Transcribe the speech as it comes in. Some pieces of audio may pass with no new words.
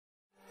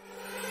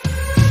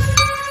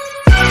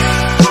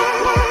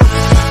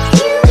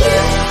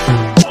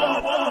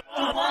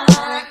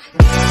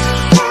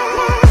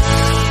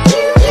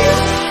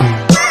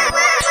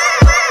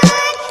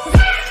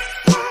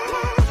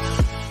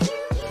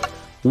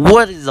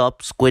What is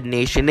up, Squid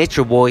Nation? It's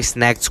your boy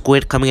Snack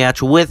Squid coming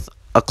at you with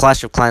a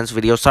Clash of Clans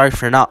video. Sorry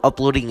for not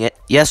uploading it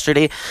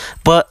yesterday,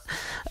 but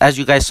as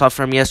you guys saw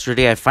from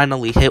yesterday, I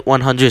finally hit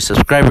 100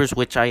 subscribers,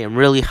 which I am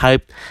really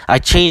hyped. I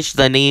changed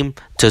the name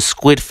to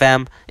Squid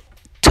Fam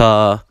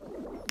to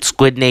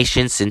Squid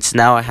Nation, since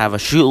now I have a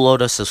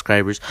shootload of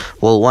subscribers.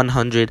 Well,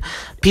 100.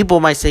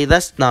 People might say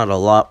that's not a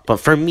lot, but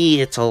for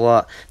me it's a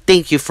lot.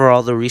 Thank you for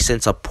all the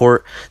recent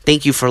support.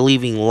 Thank you for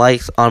leaving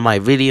likes on my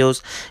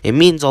videos. It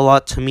means a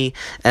lot to me,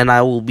 and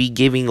I will be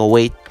giving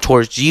away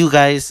towards you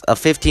guys a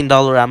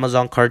 $15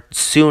 Amazon card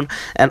soon.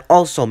 And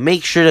also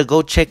make sure to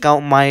go check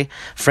out my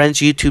friend's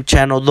YouTube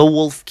channel, The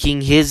Wolf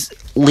King. His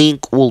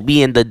link will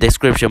be in the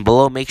description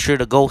below. Make sure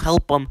to go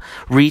help him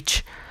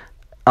reach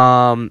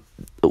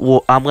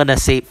well, I'm gonna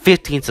say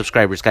 15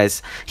 subscribers,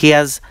 guys. He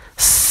has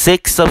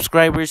 6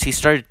 subscribers. He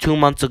started 2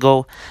 months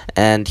ago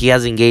and he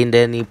hasn't gained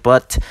any,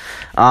 but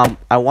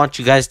I want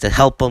you guys to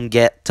help him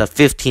get to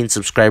 15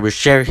 subscribers.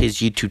 Share his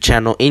YouTube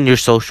channel in your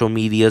social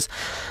medias,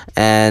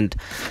 and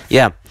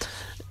yeah,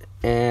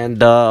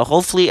 and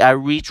hopefully I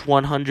reach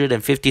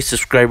 150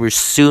 subscribers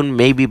soon,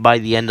 maybe by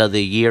the end of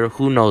the year.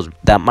 Who knows,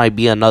 that might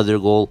be another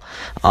goal.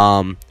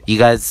 You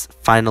guys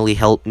finally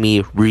helped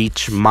me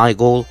reach my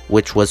goal,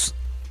 which was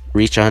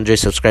reach 100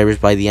 subscribers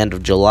by the end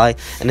of July,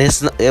 and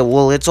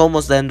it's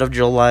almost the end of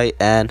July,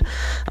 and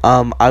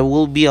I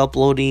will be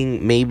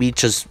uploading maybe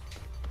just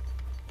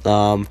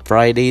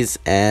Fridays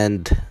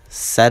and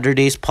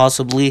Saturdays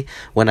possibly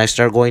when I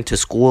start going to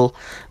school,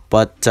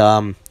 but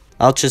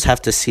I'll just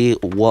have to see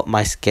what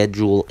my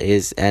schedule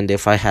is and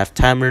if I have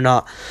time or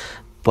not.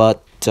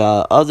 But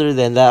other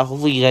than that,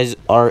 hopefully you guys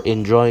are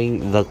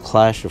enjoying the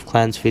Clash of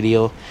Clans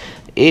video.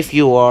 If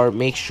you are,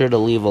 make sure to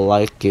leave a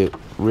like. It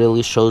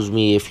really shows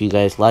me if you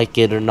guys like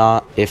it or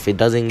not. If it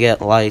doesn't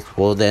get liked,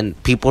 well, then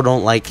people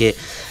don't like it.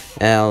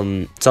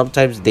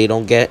 Sometimes they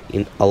don't get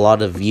a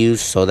lot of views,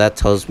 so that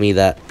tells me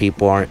that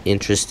people aren't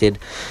interested.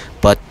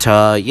 But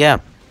yeah,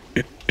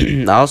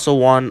 I also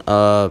won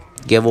a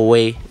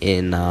giveaway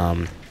in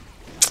in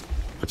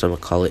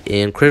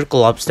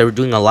Critical Ops. They were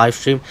doing a live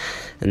stream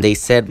and they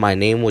said my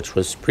name, which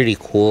was pretty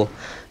cool.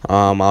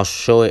 I'll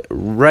show it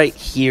right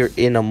here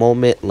in a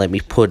moment. Let me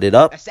put it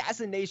up.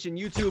 Assassination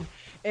YouTube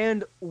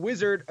and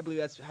Wizard, I believe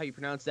that's how you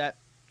pronounce that.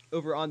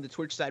 Over on the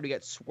Twitch side, we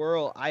got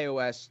Swirl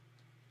iOS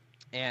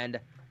and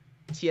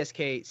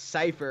TSK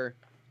Cypher.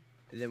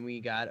 And then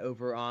we got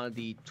over on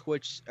the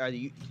Twitch, or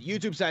the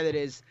YouTube side, that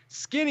is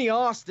Skinny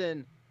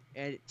Austin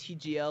and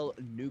TGL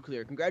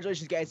Nuclear.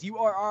 Congratulations, guys. You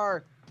are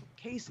our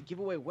case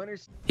giveaway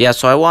winners. Yeah,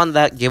 so I won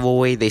that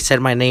giveaway. They said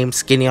my name,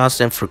 Skinny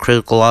Austin, for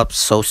Critical Ops,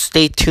 so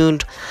stay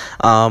tuned.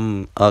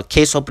 A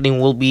case opening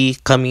will be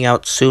coming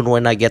out soon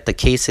when I get the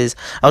cases.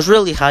 I was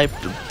really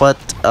hyped, but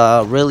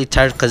really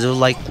tired because it was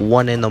like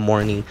 1 in the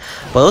morning,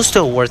 but it was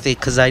still worth it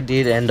because I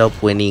did end up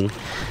winning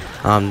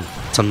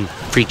some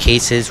free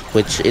cases,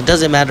 which it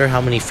doesn't matter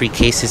how many free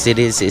cases it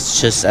is, it's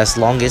just as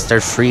long as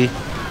they're free,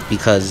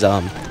 because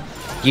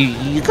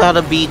you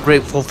gotta be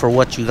grateful for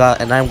what you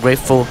got, and I'm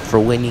grateful for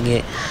winning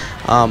it.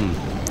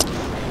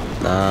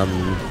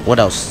 What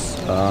else?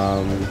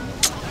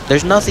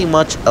 There's nothing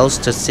much else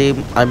to say.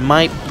 I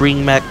might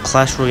bring back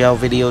Clash Royale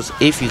videos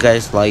if you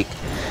guys like.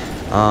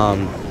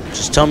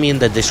 Just tell me in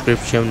the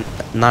description,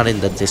 not in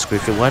the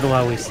description, why do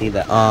I always say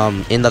that?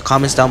 In the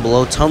comments down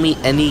below, tell me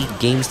any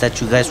games that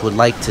you guys would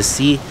like to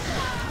see,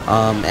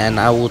 and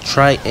I will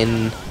try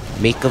and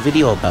make a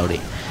video about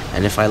it.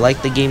 And if I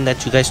like the game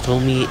that you guys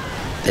told me,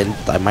 then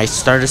I might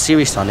start a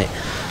series on it.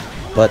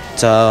 But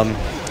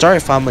sorry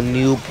if I'm a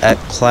noob at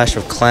Clash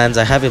of Clans.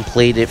 I haven't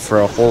played it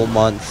for a whole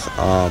month.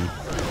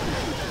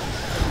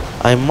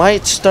 I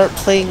might start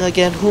playing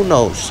again. Who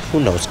knows,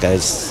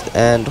 guys.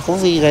 And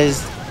hopefully you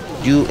guys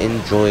do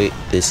enjoy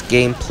this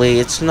gameplay.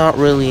 It's not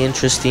really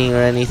interesting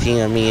or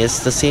anything. I mean,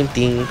 it's the same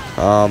thing.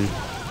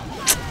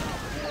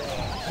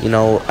 You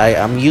know,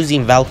 I'm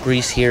using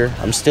Valkyries here.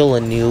 I'm still a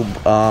noob.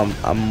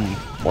 I'm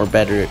more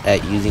better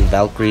at using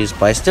Valkyries,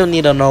 but I still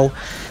need to know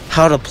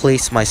how to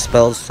place my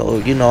spells, so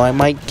you know, I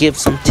might give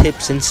some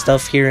tips and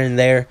stuff here and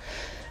there.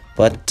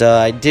 But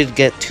I did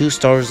get 2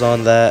 stars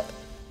on that,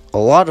 a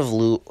lot of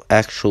loot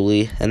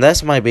actually, and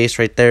that's my base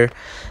right there.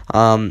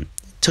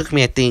 Took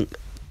me, I think,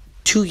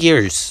 2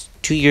 years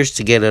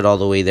to get it all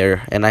the way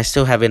there, and I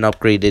still haven't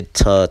upgraded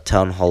to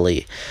Town Hall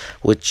 8,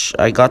 which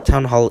I got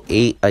Town Hall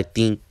 8 I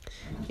think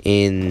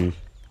in,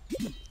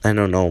 I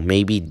don't know,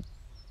 maybe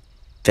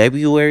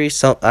February.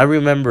 So I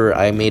remember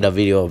I made a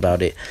video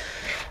about it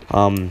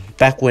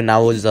back when I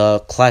was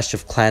a Clash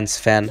of Clans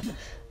fan.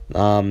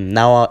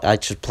 Now I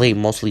just play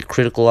mostly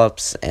Critical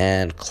Ops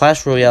and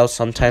Clash Royale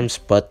sometimes,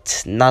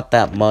 but not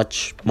that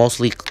much.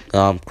 Mostly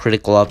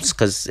Critical Ops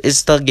because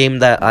it's the game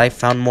that I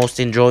found most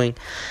enjoying.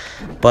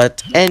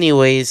 But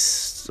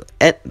anyways,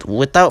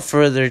 without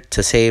further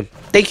to say,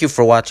 thank you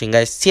for watching,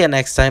 guys. See you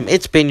next time.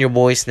 It's been your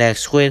boy Snack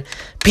Squid.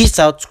 Peace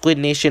out, Squid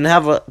Nation.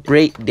 Have a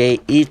great day,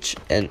 each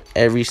and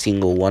every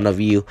single one of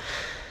you.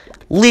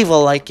 Leave a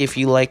like if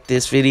you like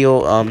this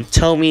video.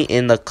 Tell me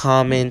in the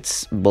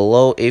comments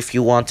below if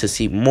you want to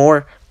see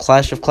more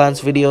Clash of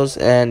Clans videos.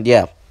 And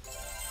yeah,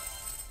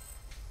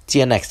 See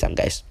you next time,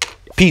 guys.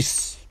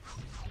 Peace.